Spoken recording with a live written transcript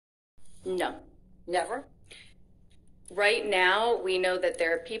No. Never? Right now, we know that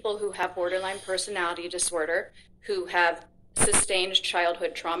there are people who have borderline personality disorder who have sustained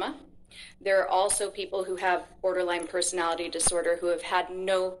childhood trauma. There are also people who have borderline personality disorder who have had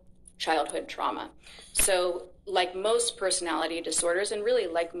no childhood trauma. So, like most personality disorders, and really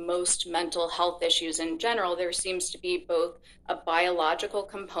like most mental health issues in general, there seems to be both a biological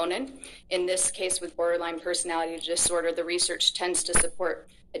component. In this case, with borderline personality disorder, the research tends to support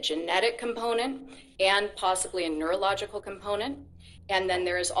a genetic component and possibly a neurological component. And then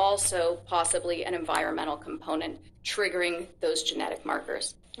there is also possibly an environmental component triggering those genetic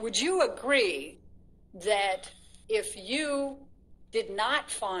markers. Would you agree that if you did not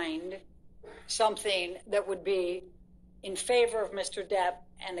find something that would be in favor of Mr. Depp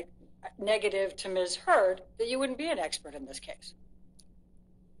and negative to Ms. Heard, that you wouldn't be an expert in this case?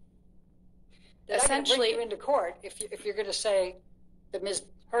 That Essentially, I can bring you into court if you're going to say that Ms.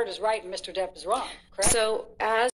 Heard is right and Mr. Depp is wrong, correct? So as